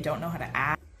world, and they don't know how to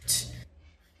act.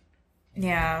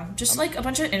 Yeah, just like a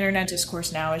bunch of internet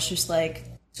discourse now is just like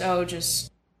so just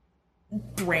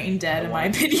brain dead, in my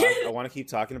opinion. I want to keep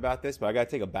talking about this, but I got to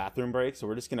take a bathroom break, so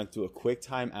we're just going to do a quick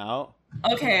time out.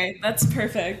 Okay, that's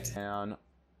perfect. And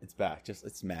it's back.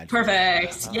 It's magic.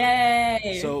 Perfect.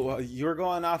 Yay. So you're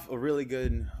going off a really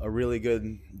good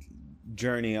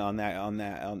journey on that.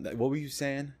 What were you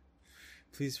saying?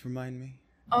 Please remind me.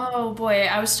 Oh boy,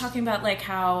 I was talking about like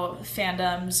how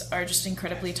fandoms are just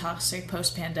incredibly toxic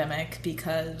post-pandemic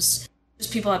because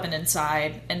just people have been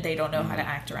inside and they don't know how to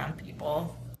act around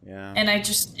people. Yeah. And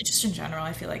just in general,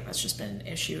 I feel like that's just been an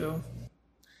issue.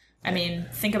 I mean,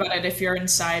 think about it. If you're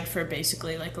inside for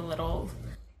basically like a little,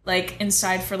 like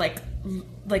inside for like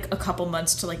like a couple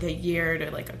months to like a year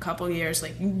to like a couple years,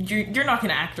 like you're not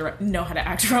gonna know how to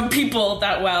act around people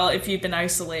that well if you've been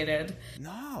isolated.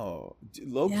 No,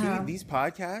 low key, Yeah. these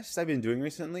podcasts I've been doing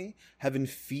recently have been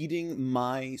feeding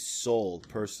my soul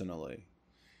personally.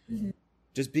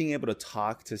 Just being able to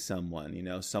talk to someone, you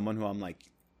know, someone who I'm like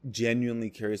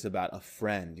genuinely curious about, a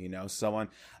friend, you know, someone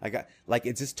I got, like,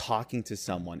 it's just talking to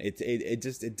someone.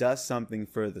 It does something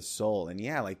for the soul. And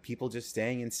yeah, like people just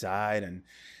staying inside and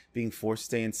being forced to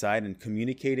stay inside and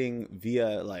communicating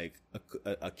via like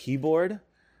a keyboard,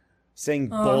 saying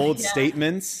bold yeah.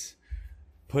 statements,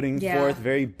 putting Yeah. forth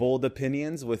very bold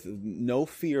opinions with no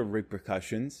fear of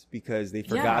repercussions because they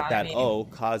forgot Yeah, I that, mean-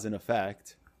 cause and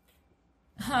effect.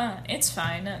 It's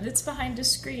fine. It's behind a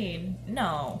screen.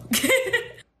 No.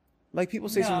 Like people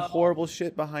say some No. horrible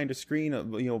shit behind a screen,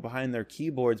 you know, behind their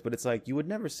keyboards, but it's like you would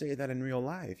never say that in real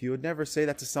life. You would never say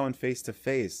that to someone face to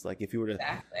face. Like if you were to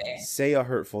Exactly. say a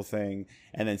hurtful thing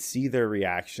and then see their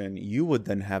reaction, you would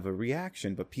then have a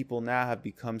reaction. But people now have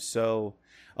become so,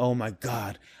 oh my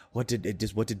God, what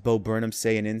did Bo Burnham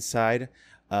say in Inside?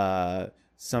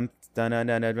 It's from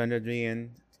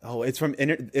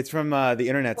the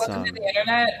internet Welcome to song. the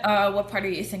internet. What part are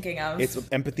you thinking of? It's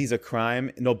empathy's a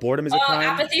crime. No, boredom is a crime.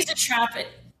 Apathy's a trap.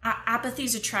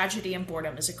 Apathy's a tragedy, and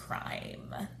boredom is a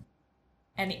crime.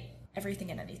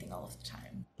 Everything and anything, all of the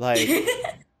time. Like,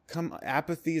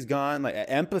 apathy's gone. Like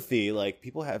empathy, like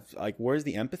people have, like, where's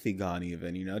the empathy gone?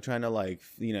 Even, you know, trying to like,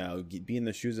 you know, be in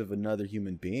the shoes of another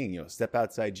human being. You know, step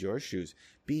outside your shoes.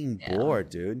 Being bored,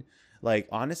 dude. Like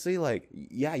honestly, like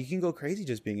yeah, you can go crazy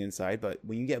just being inside, but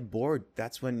when you get bored,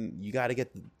 that's when you got to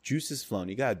get the juices flowing.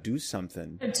 You got to do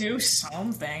something. Do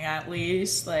something at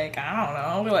least. Like I don't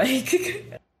know.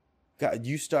 Like God,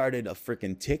 you started a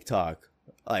freaking TikTok.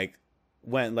 Like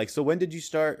when? Like so? When did you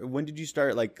start? When did you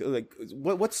start? Like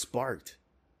what sparked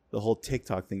the whole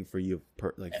TikTok thing for you?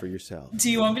 For yourself?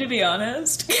 do you want me to be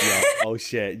honest? Yeah. Oh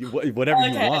shit. Whatever you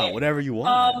Okay. want. Whatever you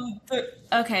want.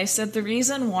 Okay, so the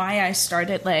reason why I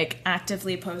started like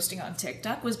actively posting on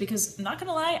TikTok was because, not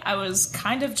gonna lie, I was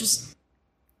kind of just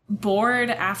bored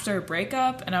after a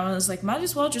breakup, and I was like, might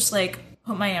as well just like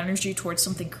put my energy towards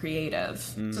something creative.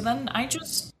 So then I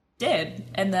just did,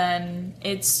 and then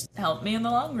it's helped me in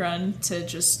the long run to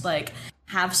just like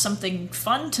have something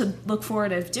fun to look forward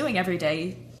to doing every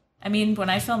day. I mean, when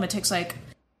I film, it takes like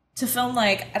to film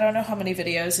like I don't know how many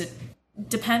videos. It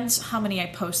depends how many I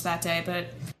post that day, but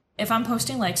if I'm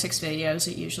posting like 6 videos,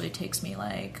 it usually takes me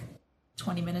like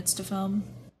 20 minutes to film.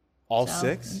 All so-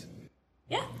 6?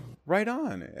 Yeah. Right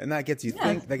on. And that gets you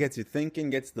thinking,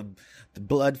 gets the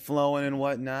blood flowing and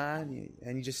whatnot,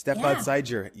 and you just step Yeah. outside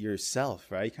yourself,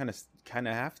 right? You kind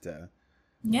of have to.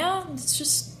 Yeah, it's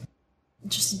just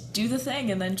do the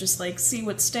thing and then just like see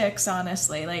what sticks,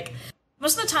 honestly. Like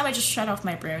most of the time I just shut off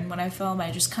my brain when I film.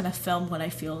 I just kind of film what I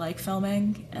feel like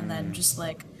filming and then just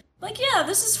like yeah,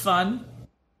 this is fun.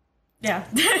 Yeah.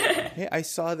 Hey, I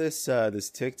saw this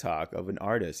TikTok of an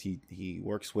artist. He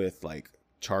works with like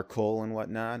charcoal and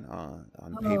whatnot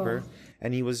on paper,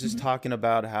 and he was just talking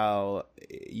about how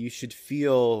you should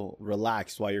feel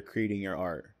relaxed while you're creating your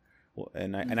art.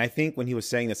 And I think when he was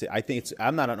saying this, I think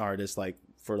I'm not an artist like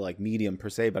for like medium per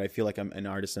se, but I feel like I'm an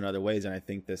artist in other ways, and I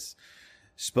think this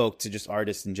spoke to just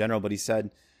artists in general. But he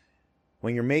said,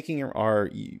 when you're making your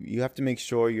art, you have to make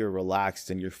sure you're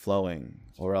relaxed and you're flowing,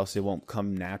 or else it won't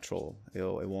come natural. It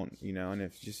won't, you know. And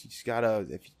if you just gotta,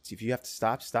 if you have to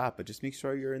stop, but just make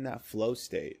sure you're in that flow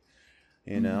state,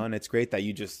 you know. And it's great that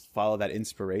you just follow that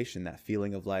inspiration, that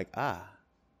feeling of like, I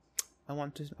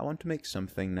want to make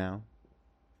something now,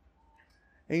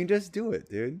 and you just do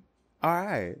it, dude. All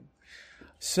right.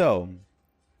 So,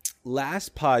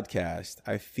 last podcast,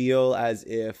 I feel as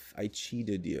if I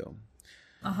cheated you.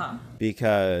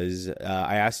 Because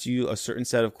I asked you a certain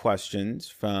set of questions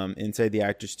from inside the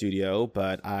actor studio,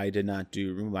 but I did not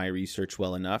do my research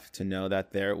well enough to know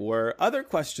that there were other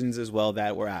questions as well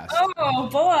that were asked. Oh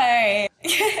boy.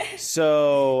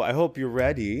 So I hope you're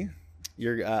ready.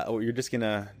 You're just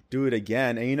gonna do it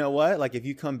again, and you know what? Like if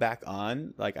you come back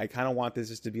on, like I kind of want this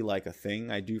just to be like a thing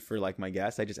I do for like my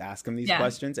guests. I just ask them these Yeah.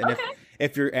 questions, and Okay.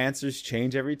 if your answers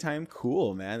change every time,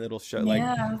 cool, man. It'll show.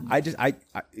 Yeah. Like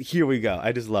I here we go.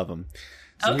 I just love them.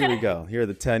 So here we Okay. go. Here are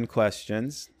the 10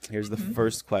 questions. Here's the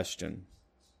first question.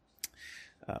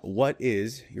 What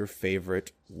is your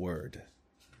favorite word?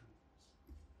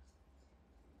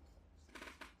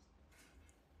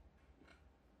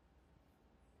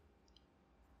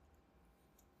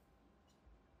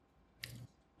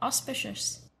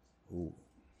 Auspicious. Ooh,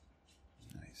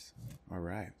 nice. All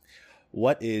right.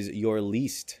 What is your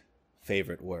least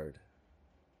favorite word?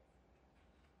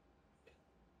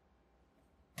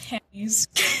 Panties.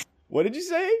 What did you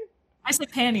say? I said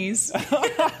panties.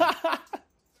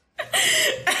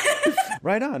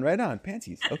 Right on.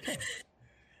 Panties. Okay.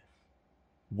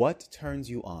 What turns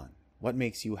you on? What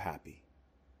makes you happy?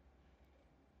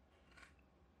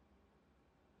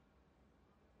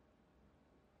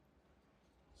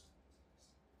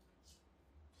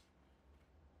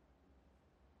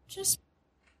 Just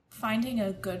finding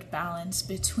a good balance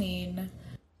between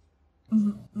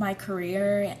my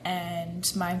career and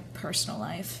my personal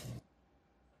life.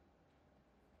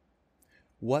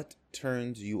 What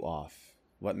turns you off?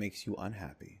 What makes you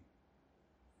unhappy?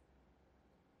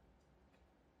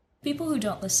 People who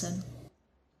don't listen.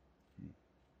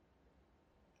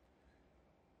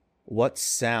 What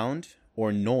sound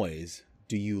or noise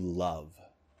do you love?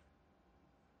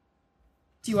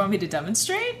 Do you want me to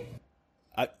demonstrate?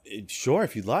 Sure,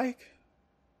 if you'd like.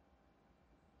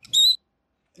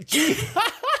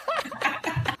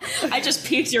 I just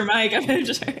peeked your mic.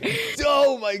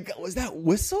 Oh my god, was that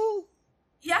whistle?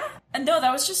 Yeah, and no,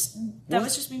 that was just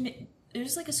me. It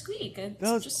was like a squeak.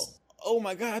 Oh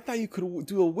my god, I thought you could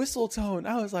do a whistle tone.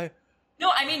 I was like,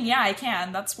 no, I mean, yeah, I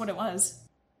can. That's what it was.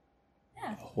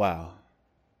 Yeah. Wow.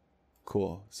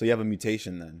 Cool. So you have a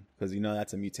mutation then, because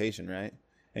that's a mutation, right?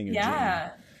 And your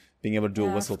gene. Being able to do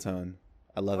a whistle tone.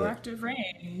 I love it. 4-octave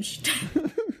range.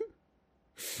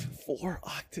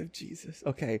 4-octave, Jesus.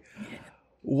 Okay.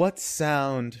 What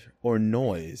sound or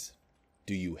noise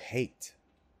do you hate?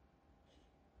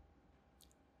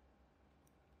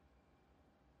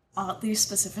 Oddly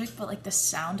specific, but like the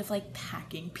sound of like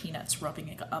packing peanuts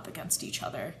rubbing up against each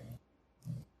other.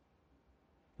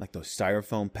 Like those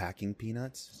styrofoam packing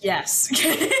peanuts? Yes.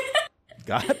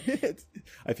 Got it.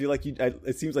 I feel like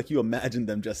it seems like you imagined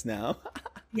them just now.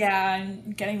 Yeah,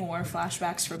 I'm getting more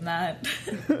flashbacks from that.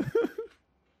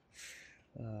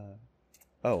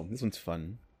 Oh, this one's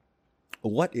fun.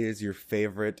 What is your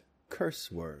favorite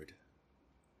curse word?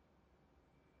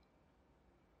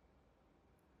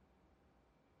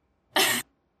 I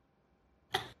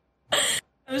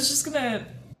was just gonna,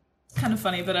 kind of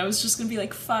funny, but I was just gonna be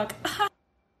like, fuck.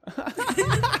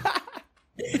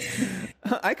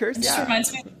 I curse,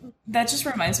 That just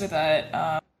reminds me of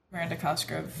that Miranda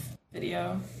Cosgrove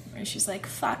video where she's like,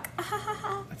 fuck.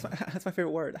 That's my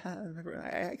favorite word.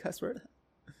 I cuss word.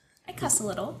 I cuss a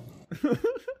little.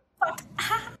 Fuck.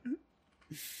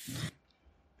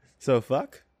 So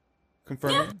fuck?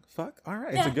 Confirming? Yeah. Fuck? All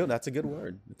right. Yeah. That's a good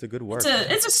word. It's a good word.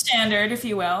 It's a standard, if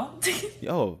you will.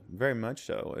 Oh, very much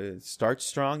so. It starts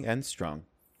strong, ends strong.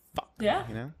 Fuck.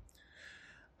 Yeah.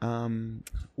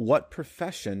 What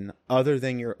profession other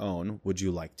than your own would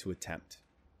you like to attempt?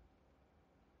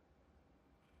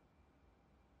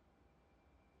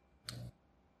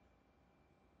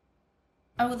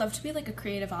 I would love to be like a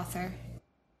creative author.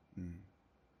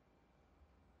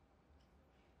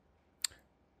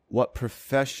 What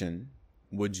profession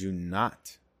would you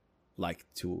not like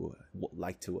to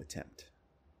attempt?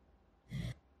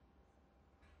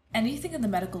 Anything in the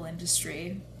medical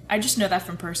industry. I just know that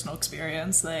from personal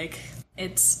experience. Like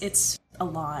it's a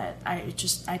lot. I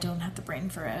don't have the brain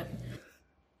for it.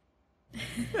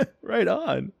 Right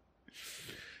on.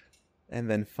 And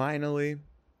then finally,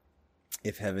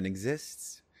 if heaven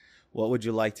exists, what would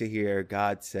you like to hear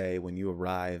God say when you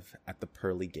arrive at the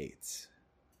pearly gates?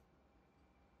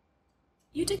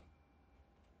 You did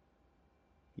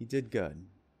good.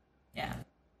 Yeah.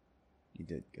 You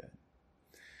did good.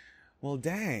 Well,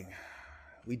 dang.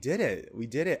 We did it.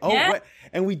 Oh, yeah.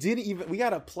 And we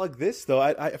got to plug this, though.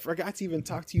 I forgot to even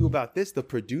talk to you about this. The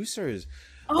producers.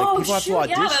 Oh, people have to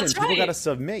audition. Yeah, that's right. People got to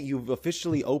submit. You've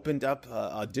officially opened up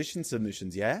audition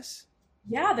submissions, yes?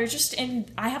 Yeah, they're just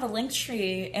in. I have a link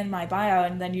tree in my bio,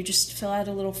 and then you just fill out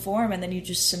a little form, and then you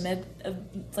just submit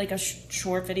a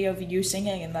short video of you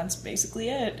singing, and that's basically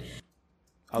it.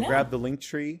 I'll grab the link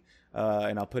tree,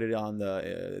 and I'll put it on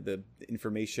the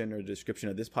information or description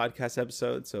of this podcast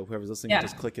episode. So whoever's listening,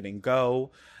 just click it and go.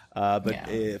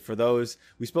 For those,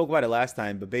 we spoke about it last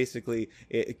time, but basically,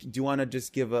 do you want to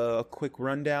just give a quick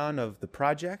rundown of the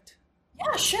project?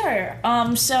 Yeah, sure.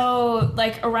 So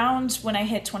like around when I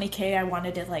hit 20K, I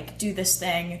wanted to like do this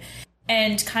thing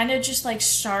and kind of just like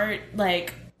start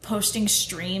like posting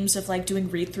streams of like doing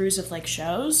read-throughs of like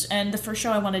shows. And the first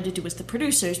show I wanted to do was The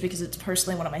Producers because it's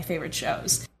personally one of my favorite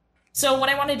shows. So what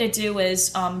I wanted to do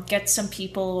is get some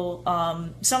people,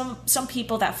 some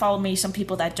people that follow me, some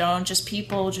people that don't, just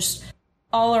people just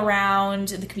all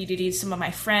around in the community, some of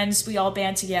my friends, we all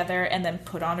band together and then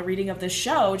put on a reading of this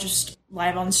show just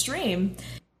live on stream.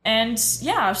 And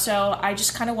yeah, so I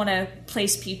just kind of want to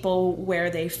place people where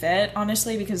they fit,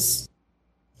 honestly, because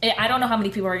I don't know how many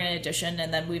people are going to audition,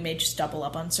 and then we may just double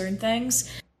up on certain things.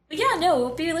 But yeah, no, it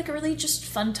would be like a really just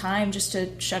fun time just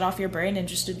to shut off your brain and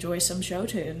just enjoy some show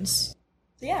tunes.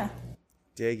 So yeah.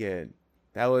 Dig it.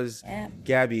 That was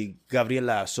Gabby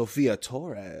Gabriela Sofia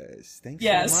Torres. Thanks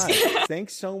so much.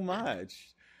 Thanks so much.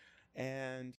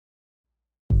 And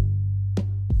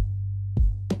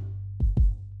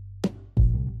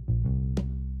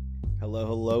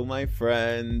hello, my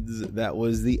friends. That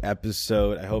was the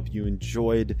episode. I hope you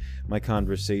enjoyed my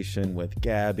conversation with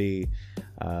Gabby.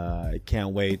 I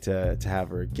can't wait to have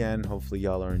her again. Hopefully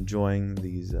y'all are enjoying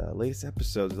these latest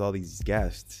episodes with all these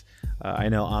guests. I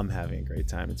know I'm having a great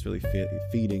time. It's really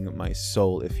feeding my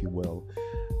soul, if you will.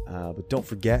 But don't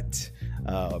forget,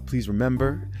 please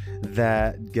remember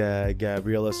that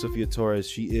Gabriela Sofia Torres,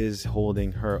 she is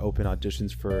holding her open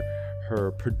auditions for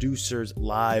her Producers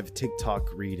Live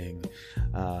TikTok reading,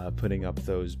 putting up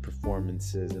those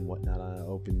performances and whatnot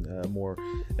on more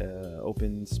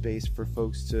open space for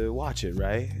folks to watch it,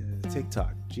 right?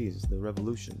 TikTok, Jesus, the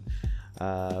revolution.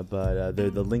 But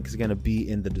the link is going to be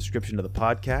in the description of the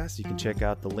podcast. You can check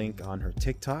out the link on her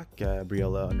TikTok,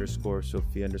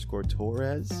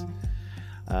 Gabriela_Sofia_Torres.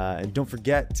 And don't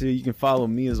forget you can follow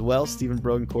me as well, Stephen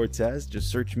Brogan Cortez. Just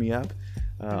search me up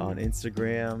on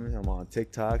Instagram. I'm on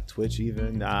TikTok, Twitch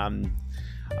even. I'm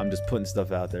just putting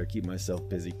stuff out there, keep myself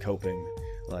busy coping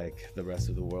like the rest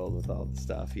of the world with all the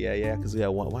stuff. Yeah, because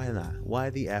why not? Why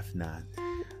the F not?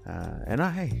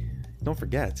 Hey, don't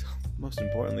forget, most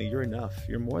importantly, you're enough.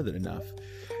 You're more than enough.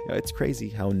 It's crazy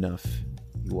how enough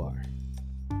you are.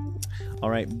 All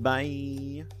right, bye.